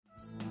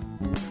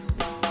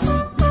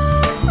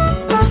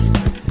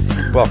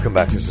Welcome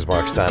back. This is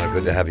Mark Steiner.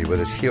 Good to have you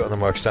with us here on the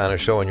Mark Steiner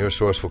Show and your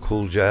source for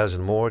cool jazz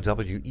and more.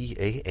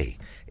 WEAA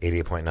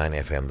 88.9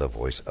 FM, the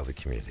voice of the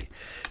community.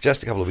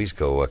 Just a couple of weeks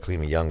ago,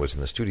 Kalima Young was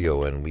in the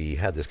studio, and we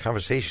had this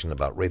conversation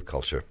about rape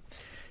culture.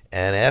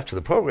 And after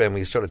the program,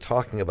 we started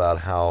talking about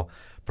how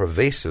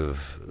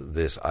pervasive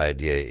this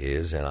idea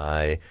is,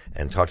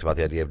 and talked about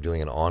the idea of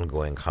doing an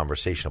ongoing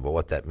conversation about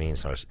what that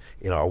means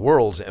in our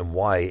worlds and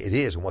why it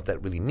is and what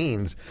that really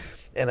means.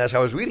 And as I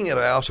was reading it,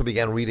 I also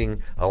began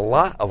reading a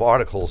lot of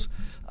articles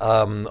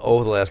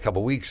over the last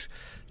couple of weeks.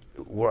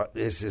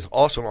 There's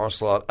also an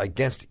onslaught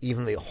against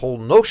even the whole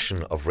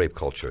notion of rape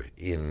culture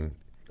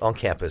on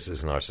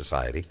campuses in our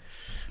society.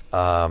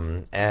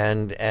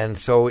 And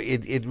so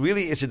it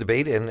really is a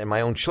debate, and my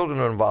own children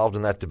are involved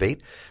in that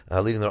debate,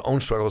 leading their own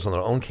struggles on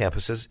their own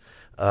campuses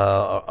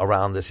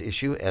around this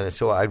issue. And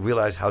so I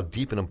realized how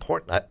deep and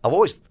important – I've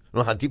always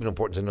known how deep and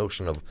important the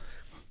notion of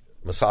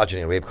misogyny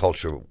and rape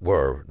culture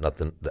were. Not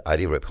the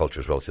idea of rape culture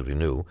is relatively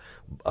new,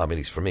 at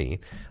least for me.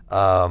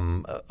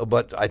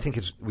 But I think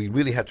we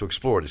really have to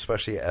explore it,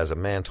 especially as a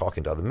man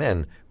talking to other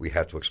men. We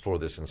have to explore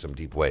this in some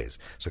deep ways.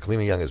 So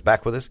Kalima Young is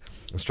back with us,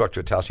 instructor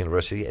at Towson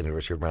University and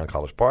University of Maryland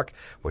College Park,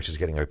 where she's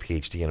getting her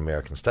Ph.D. in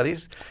American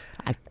Studies.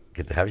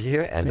 Good to have you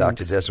here. And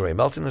Thanks. Dr. Desiree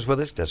Melton is with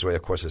us. Desiree,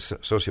 of course, is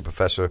Associate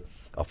Professor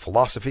of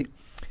Philosophy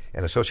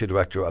and Associate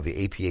Director of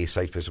the APA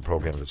Site Visit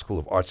Program at the School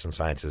of Arts and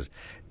Sciences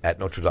at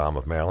Notre Dame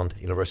of Maryland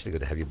University. Good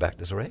to have you back,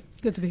 Desiree.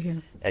 Good to be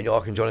here. And you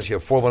all can join us here,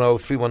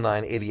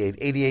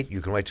 410-319-8888. You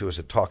can write to us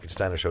at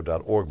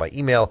talk@steinershow.org by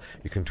email.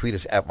 You can tweet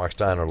us at Mark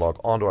Steiner, log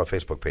onto our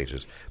Facebook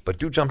pages. But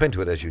do jump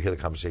into it as you hear the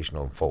conversation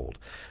unfold.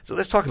 So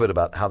let's talk a bit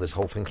about how this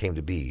whole thing came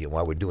to be and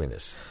why we're doing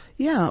this.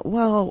 Yeah,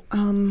 well,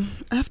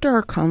 after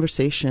our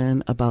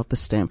conversation about the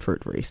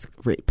Stanford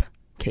rape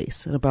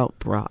case and about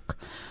Brock,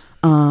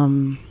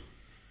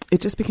 it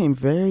just became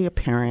very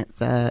apparent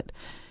that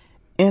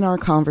in our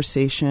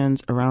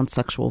conversations around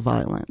sexual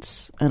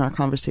violence and our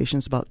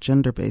conversations about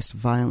gender-based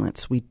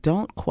violence, we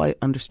don't quite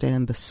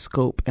understand the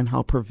scope and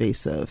how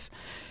pervasive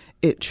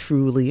it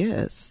truly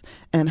is,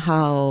 and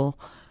how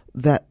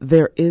that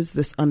there is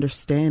this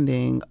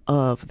understanding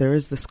of, there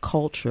is this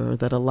culture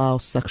that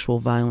allows sexual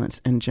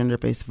violence and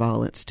gender-based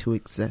violence to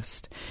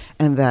exist,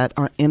 and that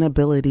our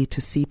inability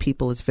to see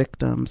people as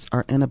victims,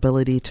 our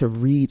inability to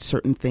read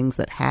certain things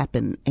that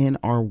happen in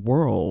our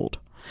world,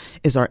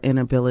 is our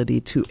inability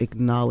to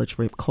acknowledge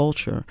rape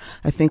culture.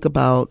 I think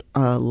about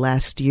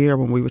last year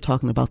when we were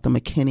talking about the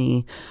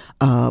McKinney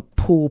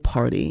pool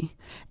party,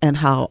 and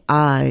how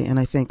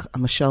I think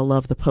Michelle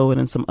Love, the poet,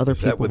 and some other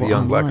people with the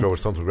young online. black girl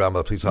was thrown to the ground by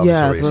the police officer,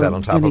 where he sat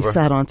on top of her? And he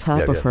sat on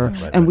top of her.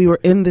 Right, and we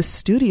were in this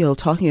studio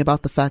talking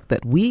about the fact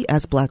that we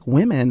as black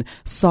women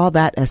saw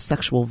that as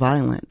sexual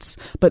violence,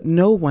 but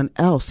no one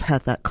else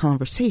had that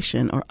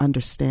conversation or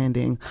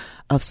understanding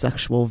of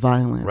sexual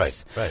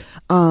violence. Right.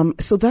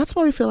 So that's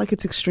why we feel like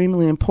it's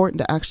extremely important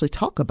to actually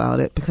talk about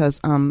it, because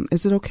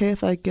is it okay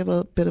if I give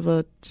a bit of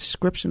a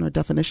description or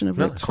definition of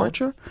rape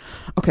culture?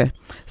 Okay.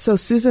 So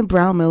Susan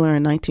Brown Miller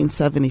in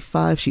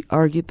 1975, she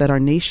argued that our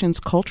nation's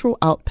cultural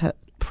output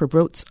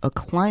promotes a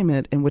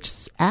climate in which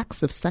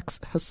acts of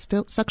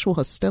sexual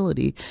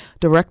hostility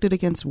directed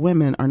against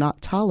women are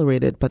not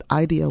tolerated but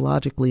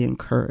ideologically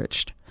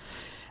encouraged.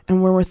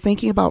 And when we're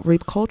thinking about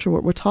rape culture,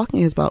 what we're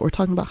talking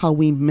about how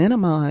we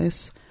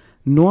minimize,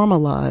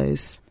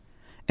 normalize,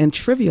 and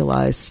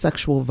trivialize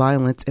sexual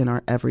violence in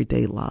our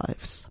everyday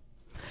lives.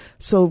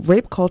 So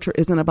rape culture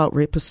isn't about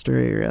rape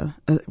hysteria.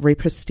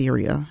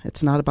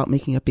 It's not about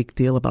making a big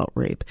deal about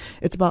rape.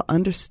 It's about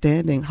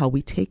understanding how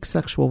we take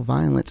sexual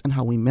violence and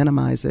how we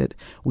minimize it,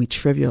 we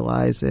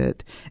trivialize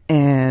it,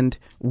 and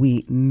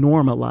we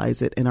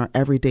normalize it in our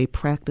everyday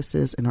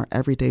practices, in our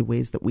everyday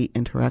ways that we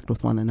interact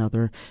with one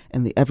another,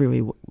 and the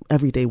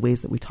everyday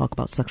ways that we talk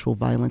about sexual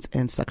violence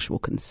and sexual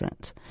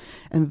consent.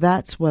 And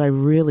that's what I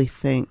really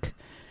think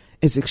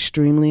is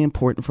extremely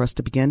important for us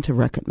to begin to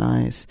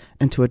recognize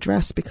and to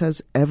address,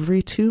 because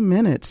every 2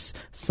 minutes,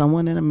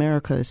 someone in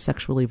America is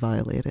sexually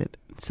violated,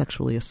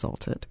 sexually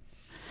assaulted.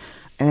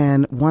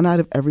 And 1 out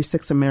of every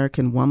 6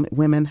 American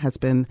women has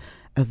been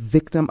a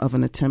victim of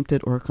an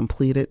attempted or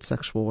completed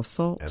sexual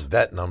assault. And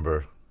that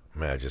number,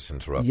 may I just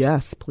interrupt?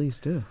 Yes,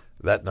 please do.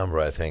 That number,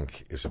 I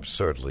think, is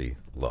absurdly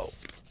low.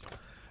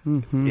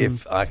 Mm-hmm.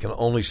 If I can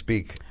only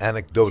speak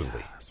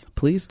anecdotally. Yes,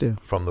 please do.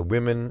 From the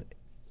women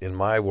in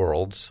my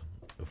worlds,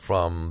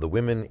 from the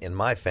women in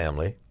my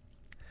family,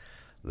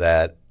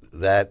 that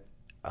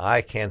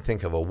I can't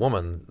think of a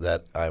woman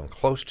that I'm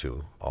close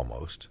to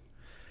almost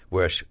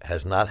where she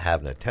has not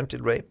had an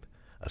attempted rape,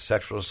 a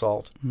sexual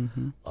assault,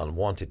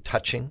 unwanted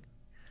touching,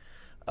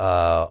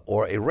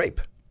 or a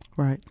rape.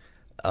 Right.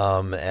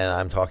 And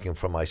I'm talking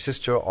from my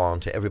sister on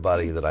to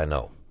everybody that I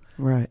know.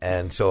 Right.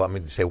 And so,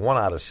 to say 1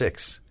 out of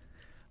 6,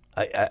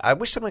 I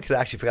wish someone could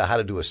actually figure out how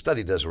to do a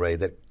study, Desiree,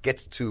 that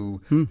gets to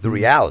the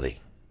reality.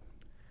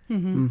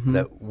 Mm-hmm.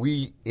 That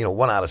we,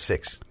 1 out of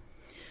 6.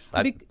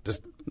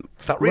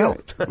 It's not real.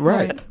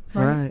 Right.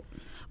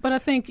 But I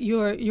think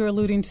you're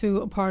alluding to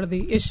a part of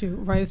the issue,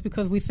 right? It's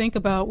because we think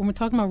about, when we're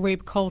talking about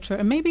rape culture,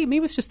 and maybe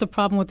it's just the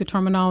problem with the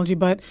terminology,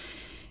 but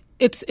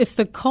it's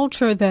the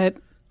culture that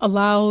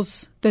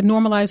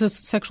normalizes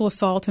sexual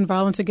assault and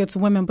violence against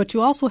women. But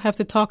you also have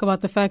to talk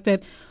about the fact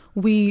that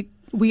we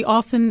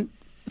often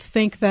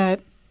think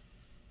that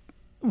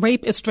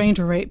rape is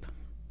stranger rape.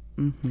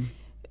 Mm-hmm.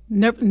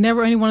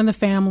 Never anyone in the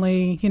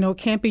family. It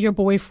can't be your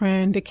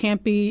boyfriend. It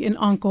can't be an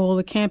uncle.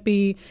 It can't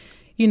be,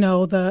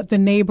 the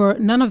neighbor.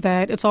 None of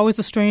that. It's always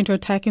a stranger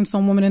attacking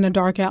some woman in a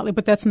dark alley.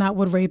 But that's not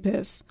what rape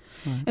is.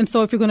 Right. And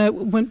so if you're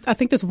going to, I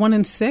think there's 1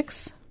 in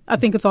 6. I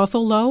think it's also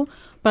low,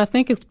 but I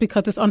think it's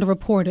because it's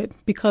underreported.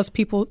 Because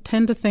people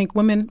tend to think,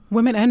 women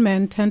and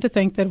men tend to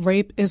think that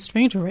rape is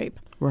stranger rape.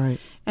 Right.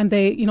 And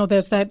they,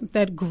 there's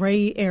that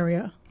gray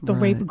area, the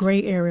right. rape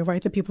gray area,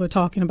 right, that people are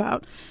talking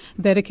about,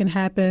 that it can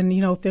happen,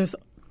 if there's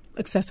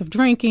excessive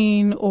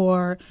drinking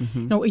or,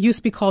 mm-hmm. It used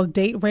to be called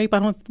date rape. I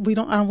don't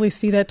really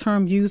see that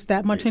term used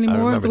that much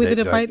anymore. The way they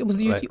did it, right? It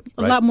was used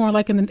a lot more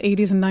like in the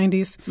 80s and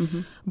 90s.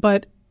 Mm-hmm.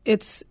 But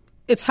it's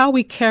how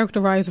we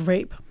characterize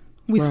rape.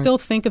 We right. still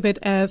think of it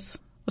as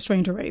a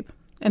stranger rape.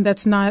 And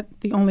that's not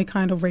the only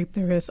kind of rape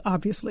there is,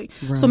 obviously.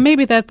 Right. So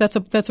maybe that's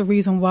a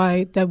reason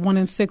why that 1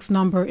 in 6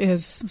 number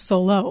is so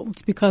low.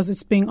 It's because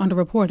it's being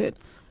underreported.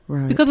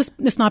 Right. Because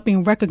it's not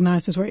being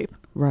recognized as rape.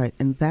 Right.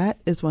 And that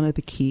is one of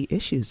the key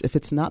issues. If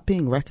it's not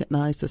being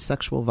recognized as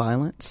sexual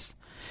violence,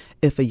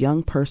 if a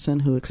young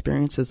person who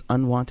experiences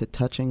unwanted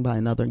touching by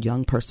another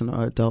young person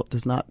or adult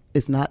is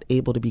not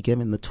able to be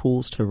given the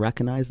tools to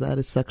recognize that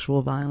as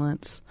sexual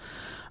violence,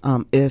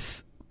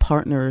 if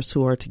partners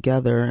who are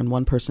together and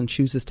one person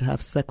chooses to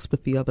have sex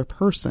with the other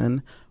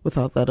person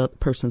without that other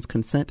person's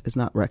consent is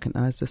not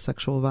recognized as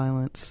sexual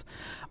violence.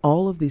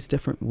 All of these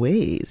different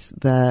ways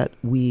that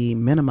we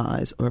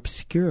minimize or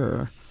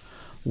obscure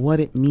what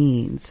it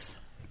means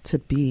to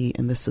be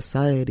in this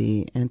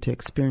society and to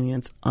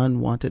experience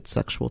unwanted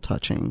sexual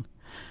touching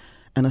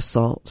and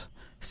assault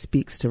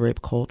speaks to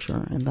rape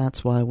culture, and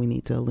that's why we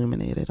need to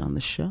illuminate it on the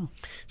show.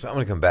 So I'm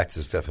going to come back to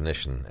this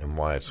definition and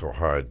why it's so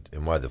hard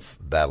and why the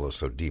battle is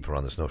so deep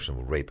around this notion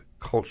of rape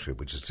culture,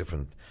 which is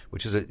different,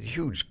 which is a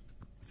huge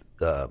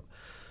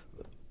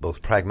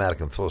both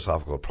pragmatic and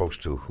philosophical approach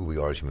to who we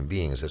are as human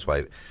beings. That's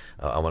why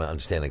I want to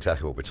understand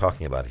exactly what we're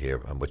talking about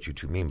here and what you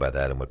two mean by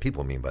that and what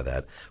people mean by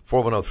that.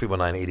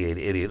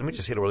 410-319-8888. Let me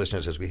just say to our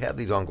listeners, as we have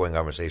these ongoing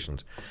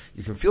conversations,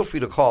 you can feel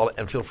free to call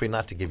and feel free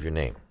not to give your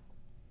name.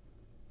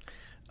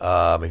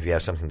 If you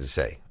have something to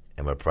say,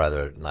 and would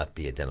rather not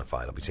be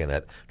identified. I'll be saying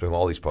that during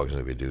all these programs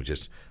that we do.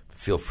 Just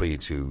feel free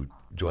to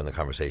join the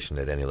conversation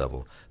at any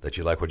level that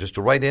you like, or just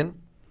to write in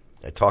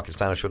at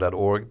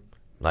talkatsteinershow.org,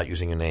 not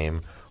using your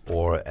name,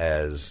 or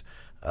as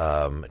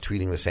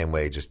tweeting the same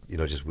way. Just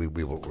we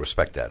will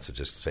respect that. So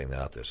just saying that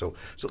out there. So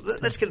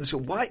let's get into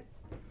why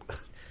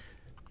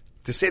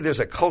to say there's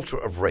a culture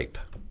of rape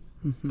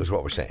is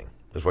what we're saying.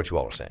 Is what you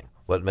all are saying.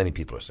 What many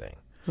people are saying.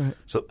 Right.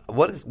 So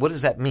what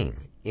does that mean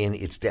in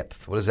its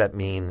depth? What does that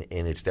mean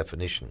in its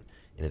definition,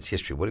 in its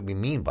history? What do we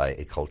mean by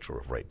a culture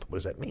of rape? What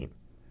does that mean?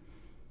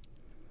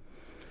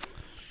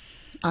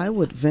 I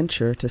would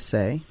venture to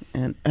say,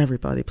 and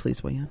everybody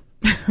please weigh in.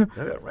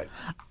 Yeah, right.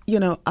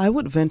 I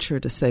would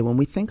venture to say when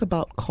we think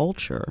about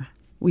culture,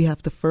 we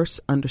have to first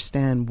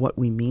understand what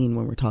we mean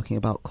when we're talking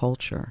about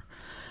culture.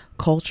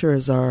 Culture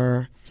is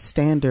our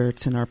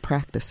standards and our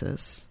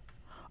practices,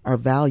 our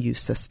value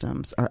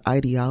systems, our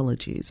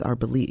ideologies, our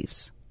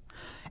beliefs,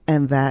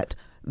 and that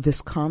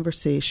this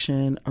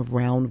conversation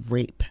around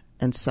rape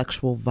and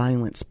sexual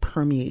violence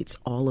permeates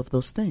all of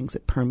those things.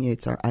 It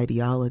permeates our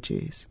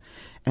ideologies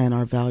and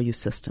our value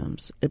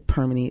systems. It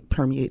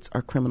permeates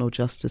our criminal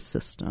justice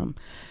system.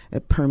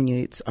 It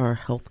permeates our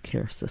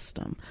healthcare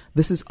system.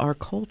 This is our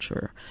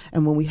culture.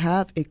 And when we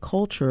have a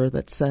culture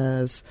that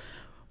says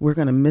we're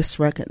going to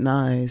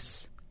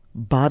misrecognize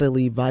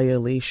bodily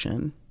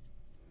violation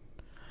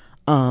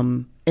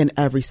in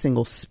every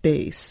single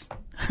space,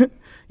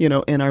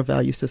 in our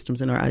value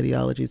systems, in our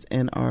ideologies,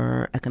 in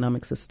our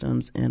economic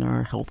systems, in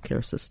our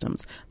healthcare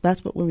systems.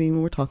 That's what we mean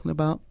when we're talking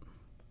about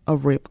a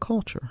rape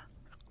culture.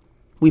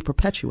 We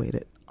perpetuate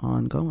it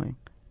ongoing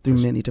through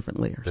many different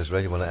layers.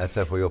 Desiree, you want to add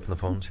that before you open the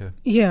phones here?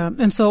 Yeah,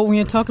 and so when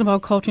you're talking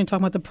about culture and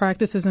talking about the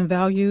practices and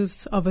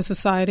values of a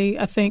society,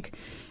 I think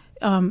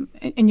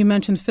and you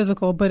mentioned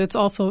physical, but it's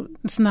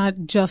not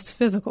just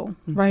physical,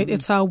 right?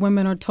 It's how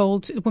women and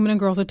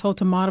girls are told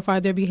to modify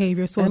their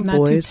behavior so as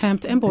not to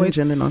tempt, and boys. And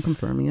gender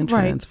nonconforming and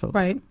trans folks.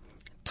 Right.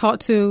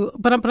 Taught to,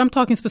 but I'm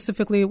talking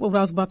specifically, what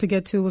I was about to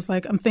get to was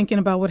I'm thinking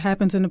about what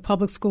happens in the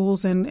public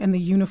schools and the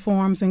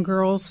uniforms and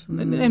girls.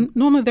 And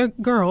normally they're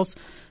girls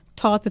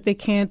taught that they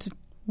can't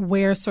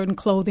wear certain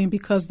clothing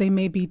because they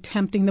may be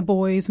tempting the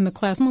boys in the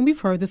class.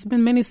 We've heard this. There's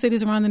been many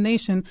cities around the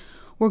nation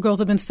where girls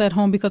have been sent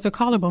home because their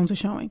collarbones are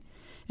showing.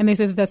 And they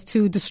say that that's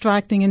too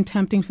distracting and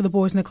tempting for the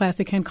boys in the class.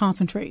 They can't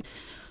concentrate.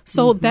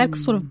 So that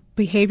sort of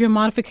behavior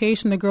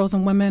modification that girls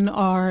and women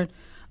are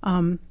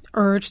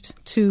urged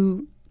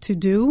to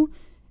do,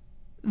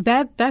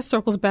 that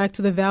circles back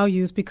to the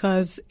values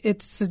because it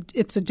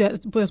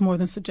does more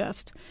than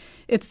suggest.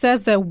 It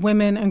says that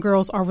women and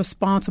girls are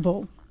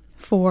responsible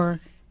for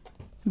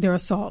their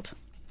assault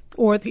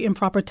or the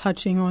improper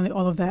touching or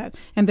all of that,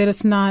 and that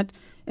it's not,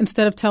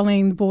 instead of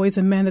telling boys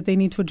and men that they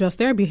need to adjust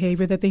their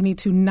behavior, that they need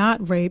to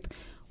not rape,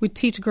 we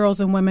teach girls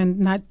and women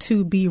not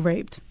to be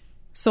raped.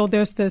 So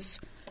there's this,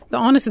 the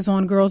onus is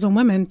on girls and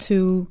women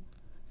to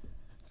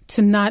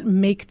not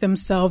make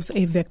themselves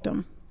a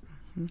victim.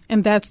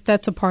 And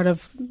that's a part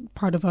of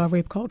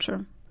rape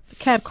culture.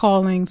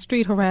 Catcalling,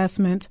 street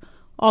harassment,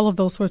 all of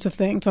those sorts of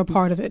things are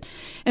part of it.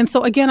 And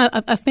so again,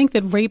 I think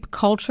that rape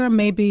culture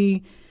may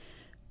be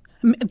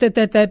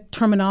that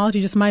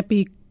terminology just might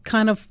be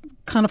kind of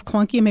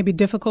clunky and maybe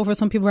difficult for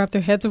some people to wrap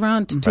their heads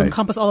around to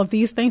encompass all of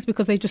these things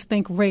because they just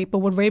think rape. But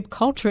what rape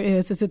culture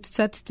is it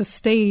sets the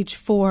stage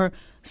for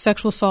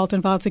sexual assault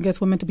and violence against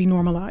women to be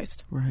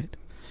normalized. Right.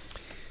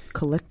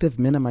 Collective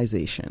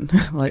minimization,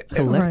 like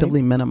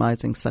collectively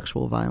minimizing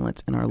sexual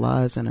violence in our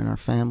lives and in our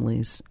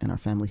families and our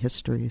family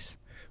histories.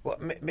 Well,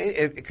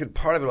 it could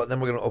part of it.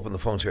 Then we're going to open the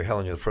phones here.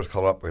 Helen, you're the first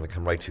caller up. We're going to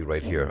come right to you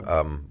right here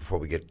before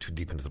we get too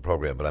deep into the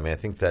program. But I mean, I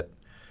think that,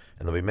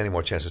 and there'll be many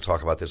more chances to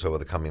talk about this over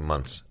the coming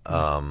months.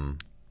 But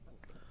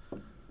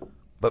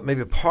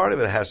maybe part of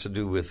it has to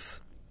do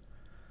with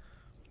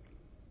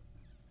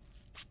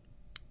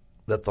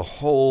that the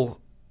whole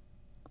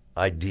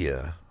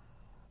idea,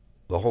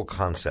 the whole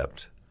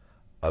concept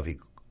of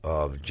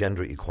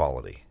gender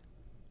equality,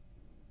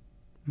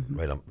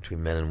 right,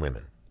 between men and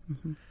women,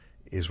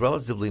 is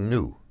relatively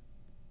new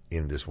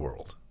in this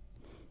world,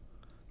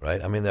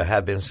 right? I mean, there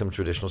have been some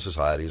traditional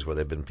societies where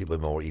there have been people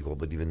more equal,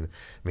 but even,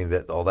 I mean,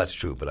 all that's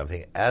true. But I'm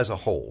thinking, as a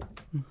whole,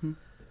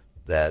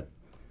 that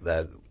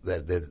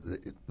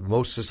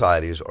most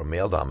societies are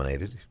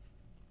male-dominated,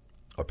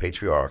 or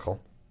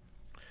patriarchal,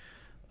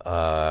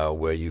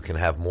 where you can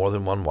have more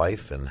than one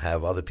wife and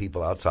have other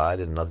people outside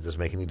and nothing doesn't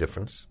make any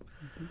difference.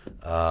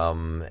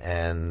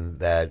 And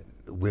that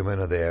women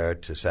are there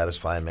to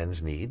satisfy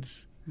men's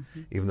needs,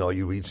 even though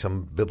you read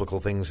some biblical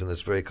things and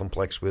it's very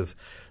complex with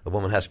the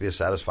woman has to be as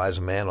satisfied as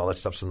a man. All that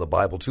stuff's in the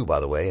Bible too, by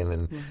the way. And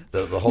then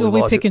the whole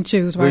we pick and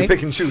choose, right? We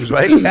pick and choose,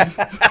 right?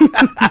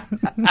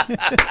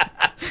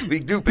 We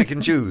do pick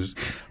and choose.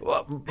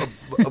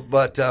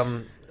 But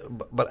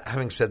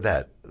having said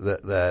that,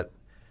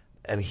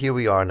 and here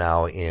we are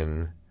now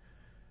in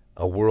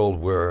a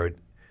world where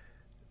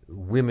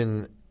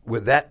women,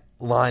 where that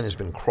line has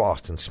been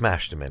crossed and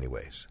smashed in many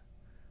ways.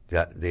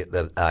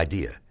 The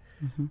idea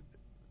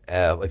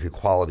of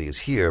equality is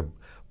here,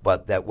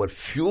 but that what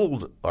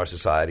fueled our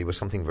society was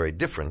something very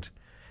different.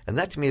 And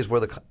that to me is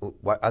where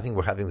I think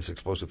we're having this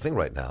explosive thing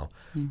right now,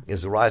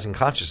 is the rise in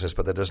consciousness,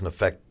 but that doesn't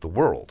affect the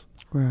world.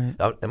 Right.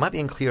 Now, am I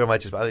being clear? I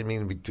didn't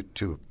mean to be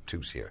too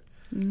here.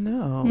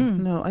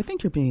 No, I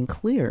think you're being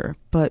clear.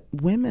 But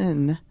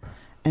women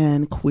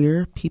and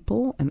queer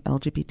people and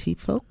LGBT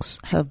folks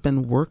have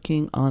been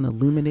working on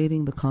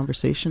illuminating the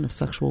conversation of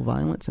sexual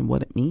violence and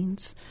what it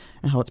means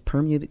and how it's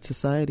permeated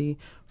society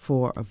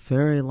for a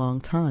very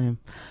long time.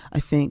 I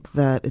think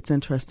that it's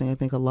interesting. I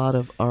think a lot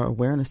of our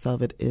awareness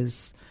of it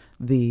is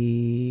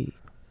the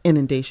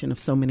inundation of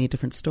so many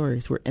different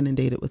stories. We're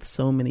inundated with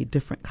so many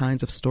different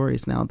kinds of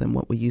stories now than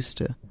what we used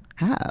to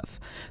have,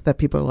 that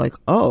people are like,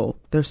 oh,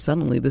 there's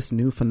suddenly this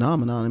new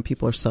phenomenon and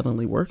people are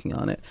suddenly working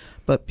on it.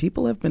 But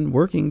people have been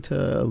working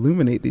to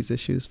illuminate these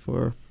issues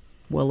for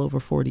well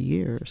over 40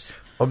 years.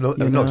 Oh, no,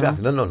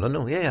 exactly.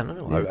 No. Yeah.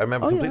 I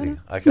remember completely.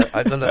 Yeah.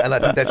 And I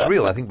think that's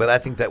real. I think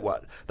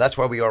that's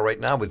why we are right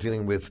now. We're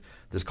dealing with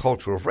this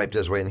culture of rape,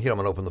 Desiree. And here I'm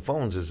going to open the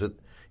phones. It's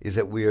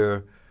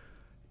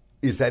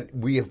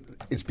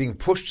being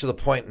pushed to the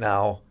point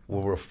now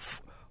where we're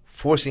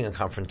forcing a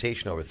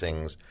confrontation over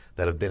things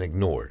that have been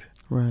ignored.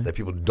 Right. That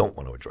people don't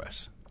want to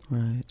address.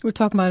 Right. We're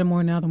talking about it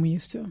more now than we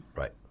used to.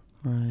 Right.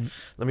 Right.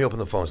 Let me open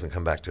the phones and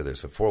come back to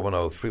this. At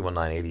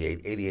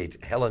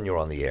 410-319-8888. Helen, you're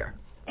on the air.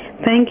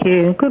 Thank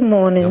you. Good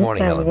morning, Helen.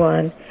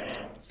 everyone.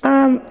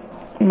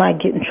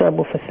 Might get in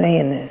trouble for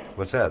saying this.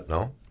 What's that?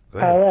 No? Go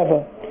ahead.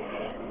 However,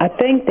 I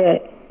think that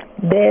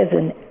there's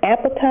an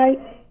appetite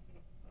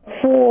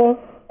for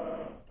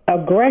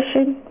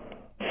aggression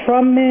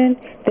from men.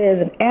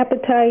 There's an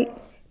appetite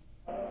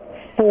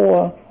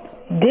for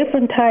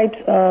different types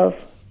of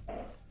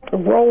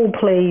role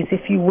plays,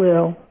 if you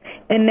will,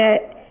 and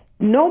that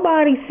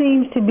nobody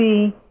seems to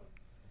be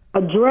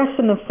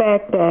addressing the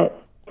fact that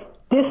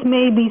this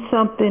may be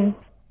something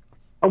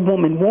a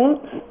woman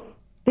wants,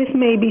 this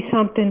may be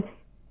something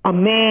a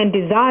man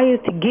desires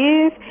to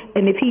give,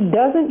 and if he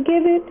doesn't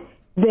give it,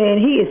 then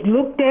he is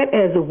looked at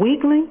as a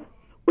weakling.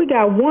 We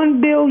got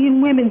 1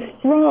 billion women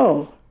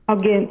strong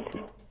against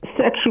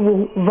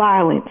sexual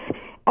violence.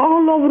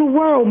 All over the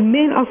world,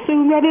 men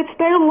assume that it's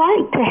their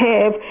right to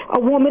have a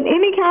woman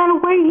any kind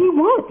of way he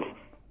wants,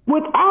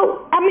 with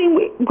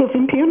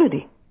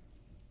impunity,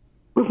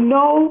 with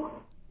no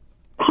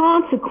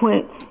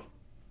consequence,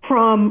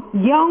 from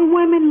young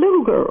women,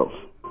 little girls,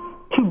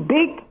 to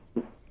big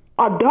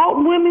adult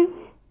women,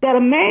 that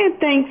a man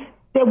thinks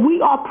that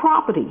we are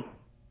property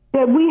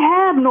that we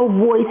have no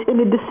voice in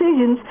the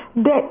decisions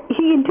that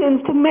he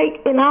intends to make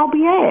in our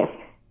behalf.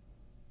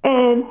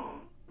 And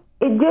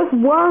it just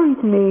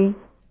worries me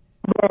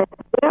that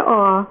there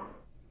are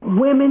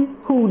women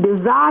who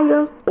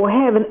desire or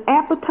have an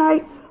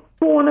appetite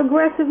for an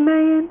aggressive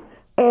man,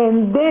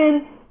 and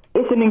then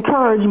it's an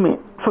encouragement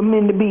for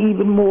men to be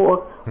even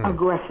more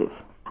aggressive.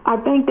 I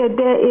think that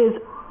there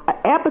is an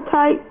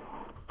appetite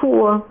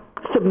for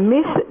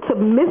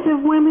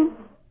submissive women,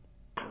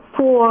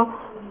 for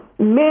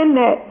men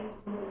that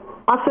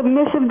are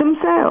submissive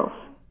themselves.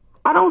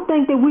 I don't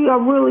think that we are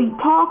really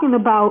talking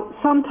about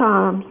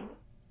sometimes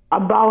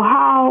about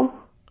how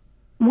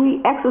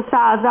we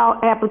exercise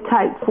our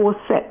appetite for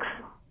sex,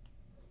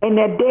 and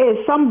that there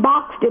is some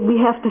box that we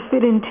have to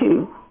fit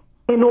into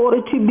in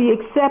order to be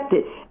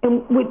accepted.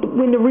 And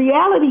when the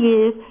reality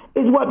is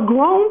what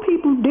grown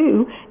people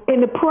do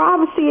in the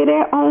privacy of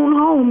their own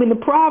home, in the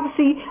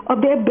privacy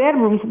of their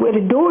bedrooms where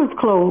the door is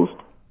closed.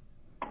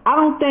 I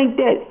don't think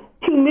that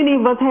too many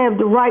of us have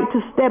the right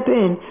to step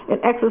in and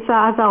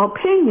exercise our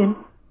opinion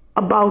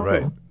about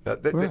them.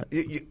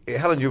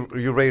 Helen,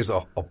 you raised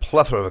a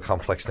plethora of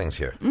complex things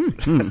here.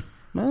 Mm-hmm.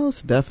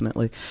 Most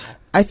definitely.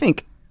 I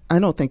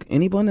don't think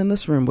anyone in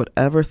this room would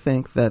ever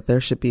think that there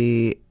should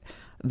be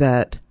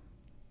that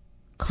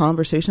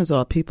conversations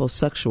about people's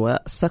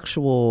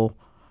sexual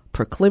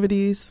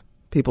proclivities,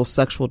 people's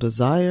sexual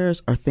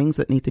desires are things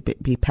that need to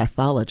be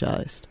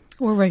pathologized.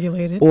 Or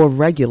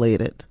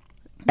regulated.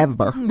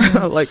 Ever.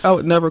 Like, I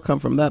would never come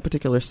from that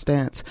particular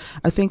stance.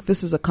 I think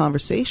this is a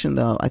conversation,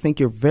 though. I think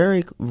you're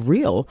very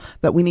real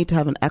that we need to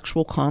have an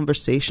actual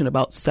conversation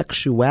about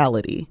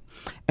sexuality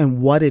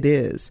and what it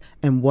is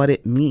and what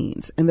it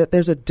means, and that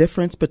there's a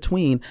difference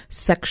between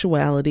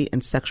sexuality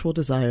and sexual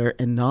desire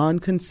and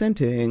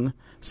non-consenting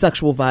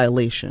sexual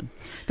violation,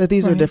 that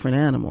these are different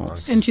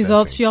animals. And she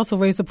also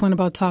raised the point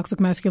about toxic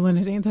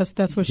masculinity.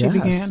 That's where she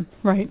began.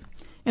 Right.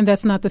 And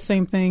that's not the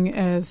same thing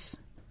as...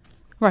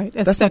 Right.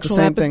 That's not the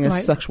same thing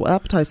as sexual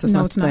appetites. That's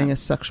not the same thing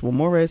as sexual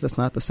mores. That's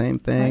not the same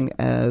thing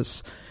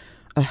as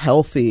a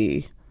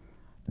healthy,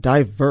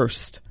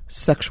 diverse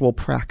sexual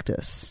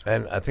practice.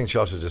 And I think she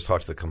also just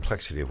talked to the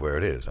complexity of where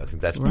it is. I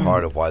think that's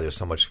part of why there's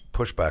so much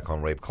pushback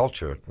on rape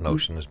culture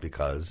notion is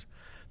because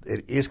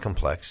it is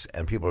complex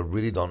and people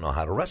really don't know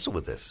how to wrestle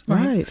with this.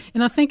 Right.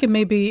 And I think it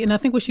may be, and I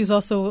think what she's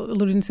also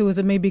alluding to is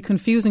it may be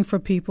confusing for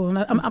people.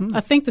 And I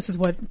think this is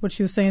what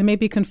she was saying. It may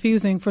be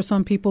confusing for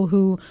some people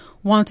who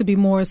want to be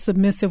more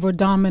submissive or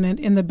dominant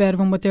in the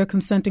bedroom with their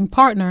consenting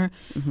partner,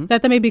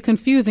 that may be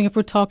confusing if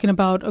we're talking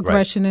about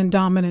aggression and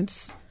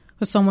dominance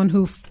for someone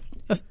who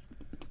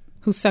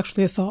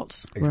sexually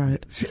assaults.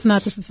 Right. It's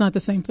not the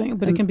same thing,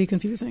 but it can be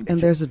confusing. And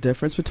there's a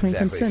difference between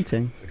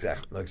consenting.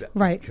 Exactly.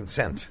 Right.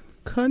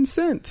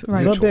 Consent,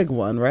 right. The big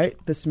one, right?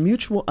 This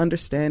mutual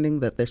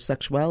understanding that there's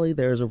sexuality,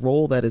 there's a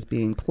role that is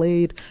being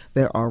played,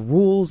 there are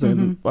rules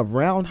and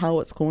around how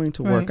it's going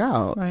to work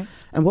out. Right.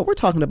 And what we're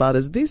talking about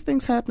is these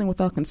things happening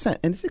without consent.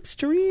 And it's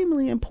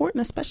extremely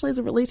important, especially as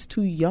it relates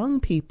to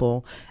young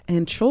people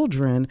and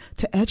children,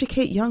 to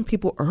educate young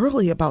people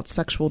early about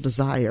sexual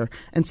desire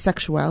and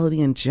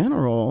sexuality in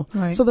general,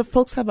 so that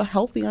folks have a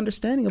healthy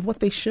understanding of what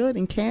they should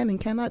and can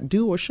and cannot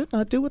do or should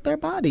not do with their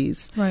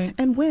bodies. Right.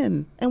 And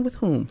when and with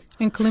whom.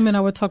 And Kalima and I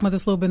were talking about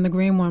this a little bit in the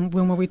green room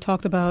where we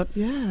talked about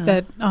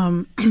that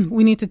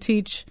we need to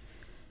teach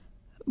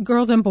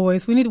girls and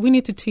boys. We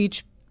need to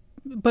teach,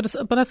 but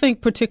I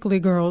think particularly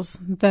girls,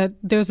 that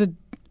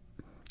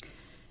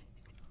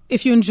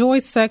if you enjoy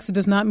sex, it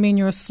does not mean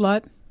you're a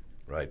slut.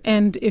 Right.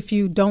 And if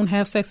you don't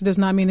have sex, it does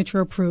not mean that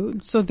you're a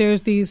prude. So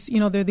there's these,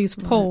 there are these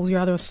poles.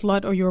 You're either a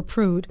slut or you're a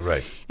prude.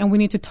 Right. And we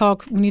need to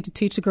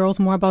teach the girls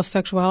more about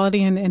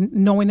sexuality and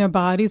knowing their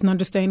bodies and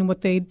understanding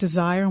what they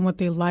desire and what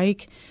they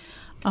like.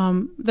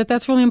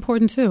 That's really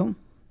important too.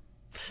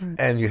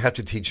 And you have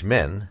to teach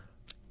men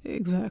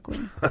exactly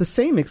the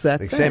same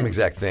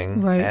exact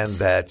thing, right? And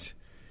that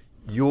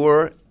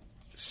your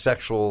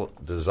sexual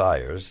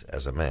desires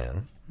as a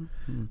man,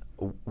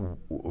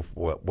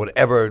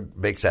 whatever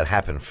makes that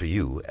happen for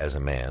you as a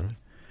man,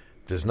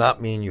 does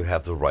not mean you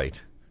have the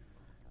right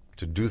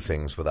to do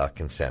things without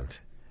consent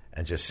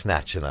and just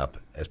snatching up,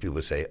 as people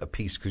would say, a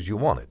piece because you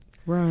want it.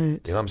 Right.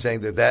 You know what I'm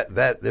saying?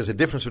 That there's a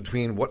difference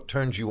between what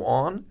turns you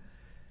on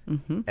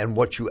and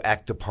what you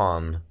act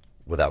upon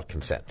without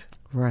consent.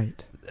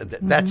 Right.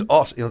 That's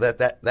also,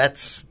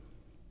 that's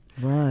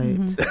right.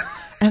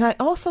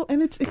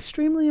 And it's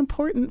extremely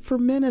important for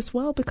men as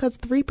well, because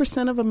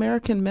 3% of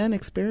American men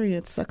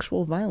experience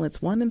sexual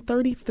violence, 1 in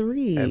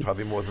 33. And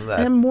probably more than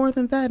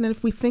that. And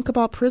if we think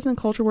about prison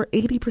culture, where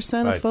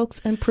 80% of folks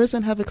in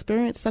prison have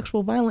experienced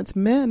sexual violence,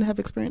 men have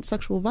experienced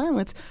sexual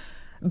violence,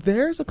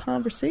 there's a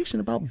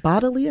conversation about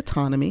bodily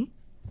autonomy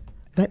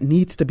that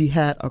needs to be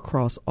had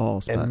across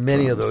all spectrums. And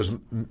many of those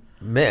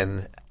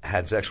men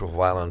had sexual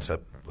violence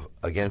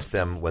against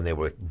them when they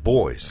were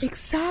boys.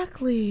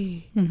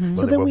 Exactly.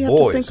 So then we have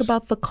to think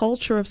about the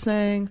culture of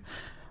saying,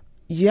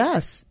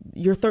 yes,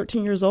 you're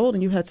 13 years old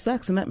and you had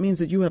sex, and that means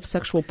that you have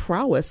sexual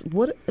prowess.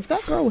 What if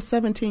that girl was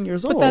 17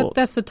 years old? But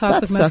that's the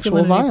toxic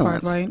masculinity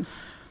part, right?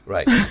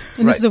 Right.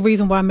 And this is the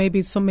reason why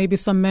maybe some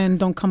men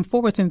don't come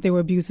forward saying they were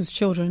abused as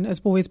children, as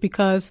boys,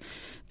 because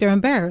they're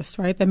embarrassed,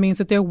 right? That means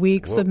that they're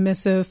weak,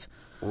 submissive.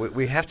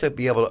 We have to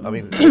be able to, I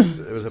mean,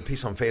 there was a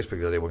piece on Facebook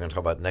the other day we're going to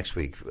talk about next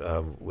week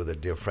with a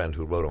dear friend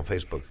who wrote on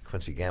Facebook,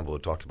 Quincy Gamble, who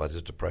talked about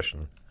his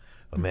depression,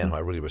 a man who I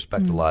really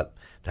respect a lot,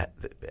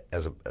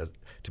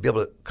 to be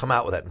able to come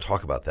out with that and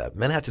talk about that.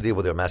 Men have to deal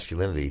with their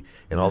masculinity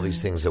and all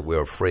these things that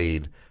we're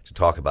afraid to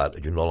talk about,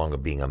 that you're no longer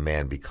being a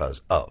man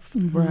because of.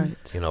 Right.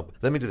 You know,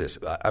 we're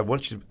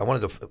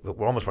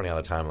almost running out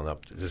of time on that.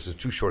 This is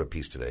too short a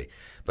piece today,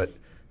 but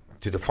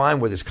to define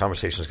where this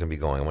conversation is going to be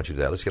going, I want you to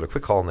do that. Let's get a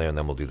quick call in there, and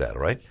then we'll do that,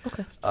 all right?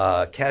 Okay.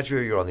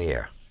 Kadria, you're on the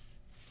air.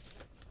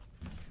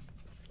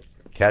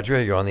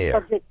 Kadria, you're on the air.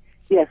 Subject,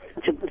 yes,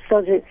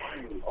 subject.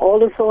 All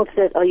the thoughts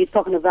that are you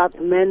talking about,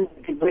 the men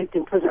raped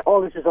in prison, all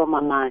this is on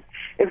my mind.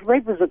 If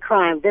rape is a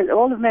crime, then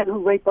all the men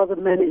who rape other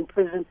men in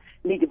prison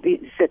need to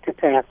be set to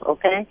task,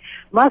 okay?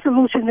 My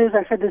solution is,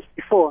 I said this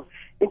before,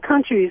 in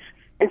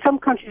some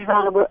countries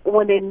around the world,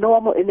 when they're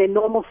normal, in their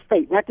normal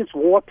state, not this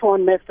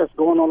war-torn mess that's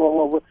going on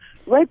all over,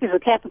 rape is a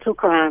capital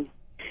crime.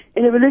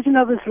 In the religion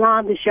of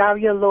Islam, the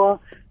Sharia law,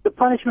 the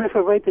punishment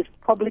for rape is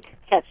public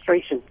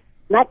castration.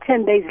 Not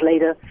 10 days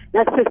later,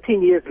 not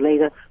 15 years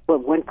later,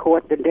 but when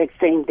caught the next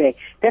same day.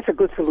 That's a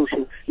good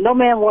solution. No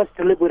man wants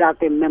to live without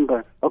their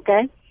member,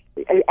 okay?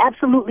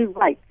 Absolutely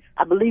right.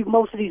 I believe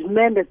most of these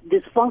men that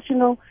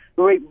dysfunctional,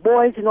 rape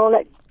boys and all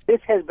that,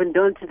 this has been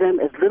done to them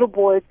as little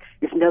boys.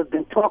 It's never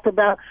been talked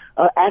about.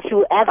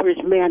 Actual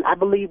average man, I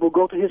believe, will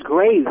go to his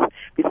grave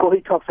before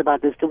he talks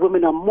about this. The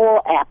women are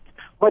more apt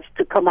much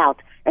to come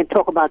out and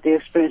talk about their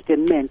experience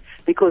than men,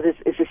 because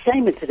it's a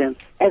shame to them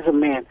as a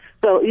man.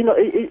 So, you know,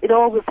 it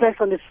all reflects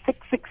on this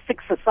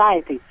 666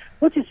 society,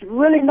 which is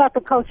really not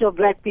the culture of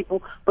black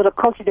people, but a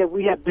culture that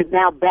we have been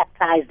now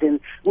baptized in,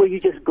 where you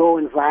just go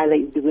and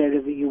violate and do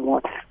whatever you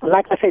want. But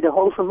like I say, the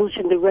whole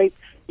solution to rape,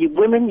 you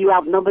women, you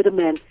outnumber the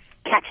men.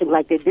 Catch him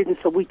like they did in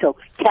Soweto.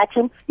 Catch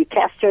him, you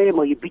castrate him,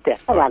 or you beat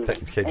that hell out of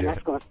him.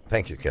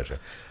 Thank you, Kadria.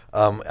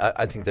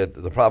 I think that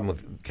the problem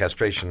with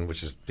castration,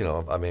 which is, you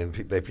know, I mean,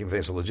 they think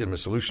it's a legitimate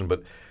solution,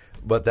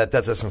 but that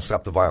doesn't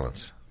stop the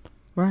violence.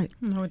 Right.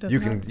 No, it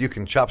doesn't. You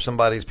can chop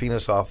somebody's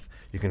penis off,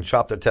 you can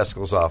chop their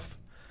testicles off,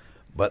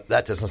 but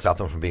that doesn't stop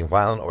them from being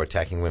violent or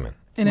attacking women.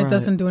 And it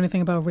doesn't do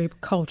anything about rape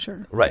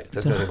culture. Right. It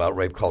doesn't do anything about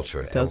rape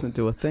culture. It doesn't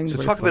do a thing.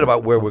 So talk a bit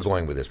about where we're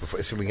going with this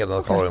before, so we can get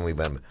another caller and we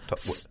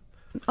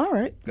All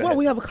right. Well,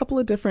 we have a couple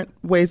of different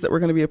ways that we're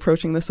going to be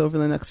approaching this over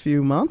the next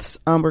few months.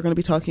 We're going to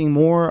be talking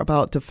more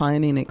about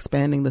defining and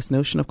expanding this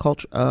notion of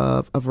culture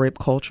of rape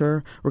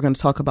culture. We're going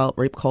to talk about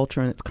rape culture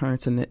and its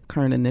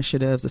current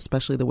initiatives,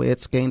 especially the way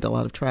it's gained a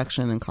lot of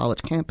traction in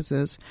college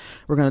campuses.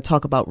 We're going to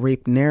talk about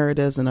rape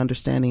narratives and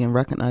understanding and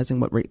recognizing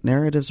what rape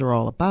narratives are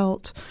all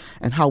about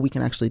and how we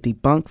can actually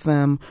debunk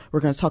them. We're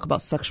going to talk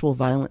about sexual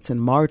violence in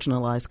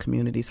marginalized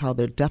communities, how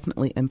they're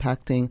definitely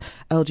impacting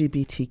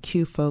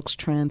LGBTQ folks,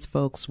 trans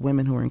folks,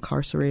 women who are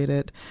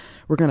incarcerated.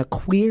 We're going to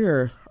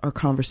queer our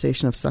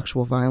conversation of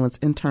sexual violence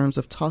in terms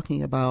of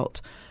talking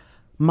about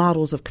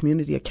models of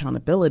community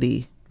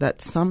accountability that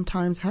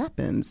sometimes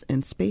happens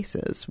in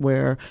spaces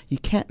where you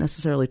can't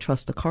necessarily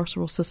trust the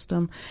carceral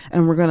system.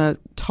 And we're going to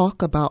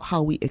talk about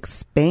how we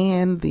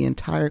expand the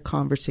entire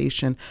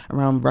conversation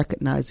around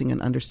recognizing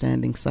and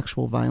understanding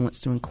sexual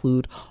violence to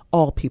include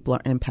all people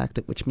are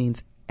impacted, which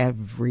means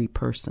every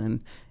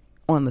person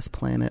on this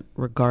planet,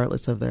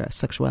 regardless of their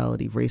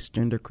sexuality, race,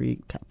 gender,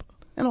 creed,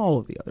 and all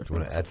of the other things. Do you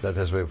want to add to that,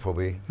 Desiree, before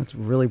we... That's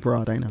really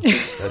broad, I know.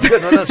 That's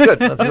good. No, that's good.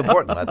 That's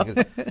important. I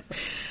think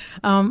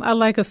I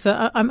like us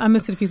to... I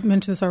missed it if you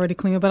mentioned this already,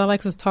 Kalima, but I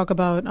like us to talk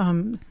about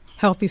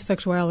healthy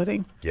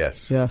sexuality.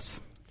 Yes. Yes.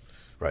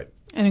 Right.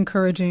 And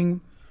encouraging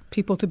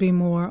people to be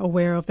more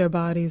aware of their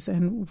bodies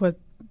and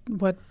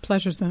what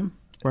pleasures them.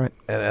 Right.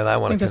 And I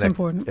want to connect,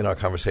 important. in our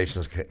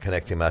conversations,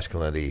 connecting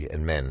masculinity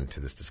and men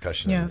to this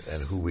discussion, yes.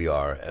 and who we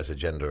are as a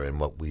gender and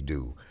what we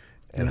do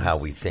and how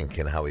we think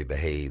and how we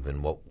behave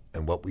and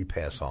what we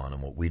pass on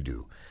and what we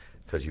do.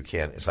 Because you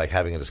can't, it's like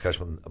having a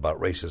discussion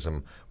about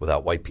racism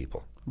without white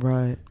people.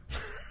 Right.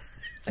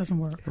 Doesn't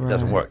work. Right. It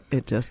doesn't work.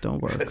 It just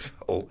don't work.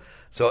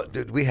 So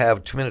we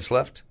have 2 minutes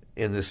left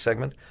in this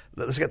segment.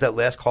 Let's get that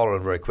last caller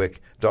in very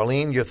quick.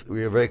 Darlene,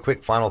 your very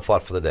quick final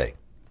thought for the day.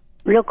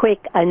 Real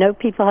quick, I know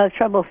people have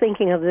trouble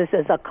thinking of this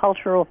as a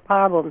cultural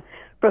problem.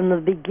 From the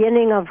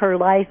beginning of her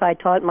life, I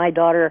taught my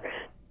daughter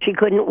she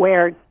couldn't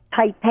wear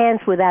tight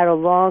pants without a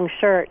long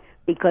shirt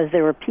because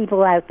there were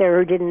people out there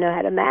who didn't know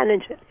how to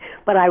manage it.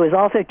 But I was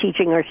also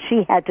teaching her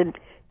she had to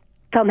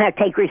somehow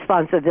take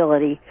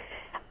responsibility.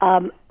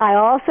 I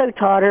also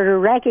taught her to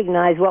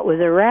recognize what was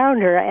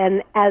around her,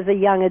 and as a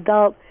young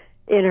adult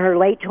in her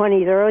late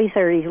 20s, early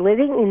 30s,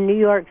 living in New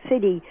York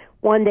City,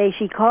 one day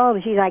she called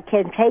and she said, I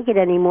can't take it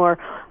anymore.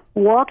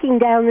 Walking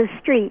down the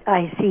street,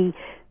 I see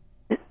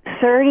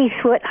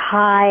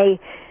 30-foot-high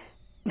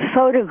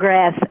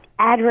photographs,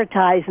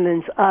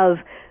 advertisements of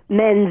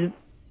men's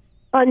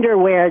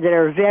underwear that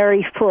are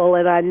very full,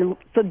 and I'm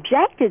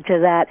subjected to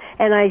that.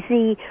 And I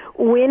see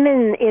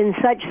women in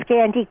such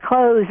scanty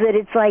clothes that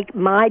it's like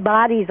my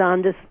body's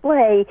on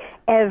display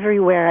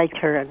everywhere I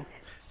turn.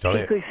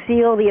 She could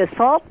feel the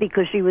assault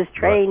because she was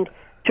trained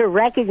to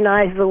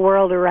recognize the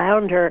world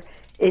around her.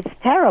 It's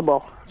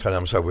terrible.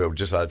 I'm sorry, we're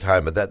just out of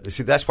time, but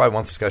that's why I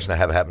want the discussion to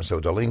have happen. So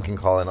Darlene can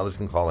call in, others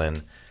can call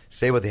in,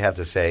 say what they have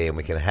to say, and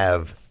we can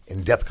have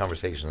in-depth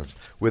conversations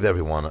with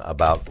everyone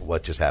about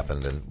what just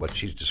happened and what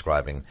she's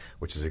describing,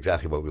 which is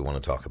exactly what we want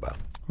to talk about.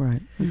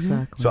 Right,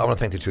 exactly. So I want to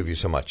thank the two of you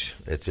so much.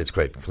 It's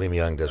great. Kalima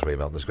Young, Desiree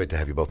Melton, it's great to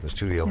have you both in the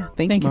studio. Yeah,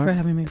 thank you for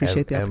having me.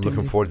 Appreciate the opportunity. I'm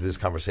looking forward to this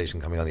conversation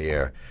coming on the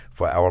air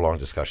for hour-long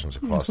discussions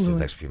across the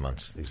next few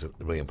months. These are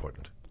really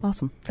important.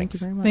 Awesome. Thank you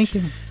very much. Thank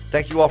you.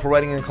 Thank you all for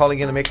writing and calling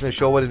in and making the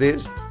show what it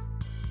is.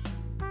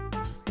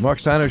 The Mark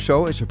Steiner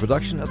Show is a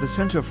production of the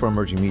Center for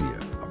Emerging Media.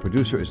 Our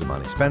producer is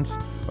Amani Spence.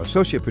 Our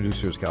associate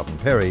producer is Calvin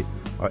Perry.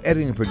 Our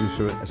editing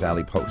producer is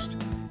Ali Post.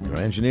 And our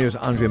engineer is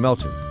Andrea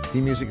Melton.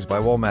 Theme music is by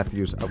Wal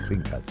Matthews of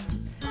Clean Cuts.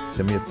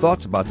 Send me your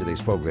thoughts about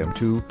today's program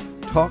to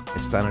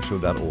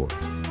talk@steinershow.org. To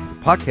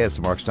podcast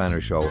The Mark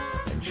Steiner Show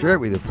and share it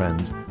with your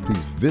friends,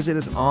 please visit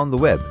us on the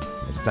web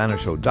at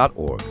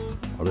steinershow.org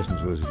or listen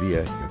to us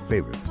via your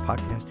favorite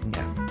podcasting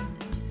app.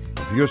 And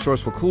for your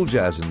source for cool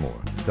jazz and more,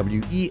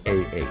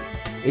 WEAA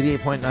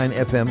 88.9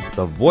 FM,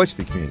 the voice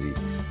of the community.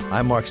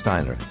 I'm Mark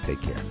Steiner. Take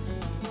care.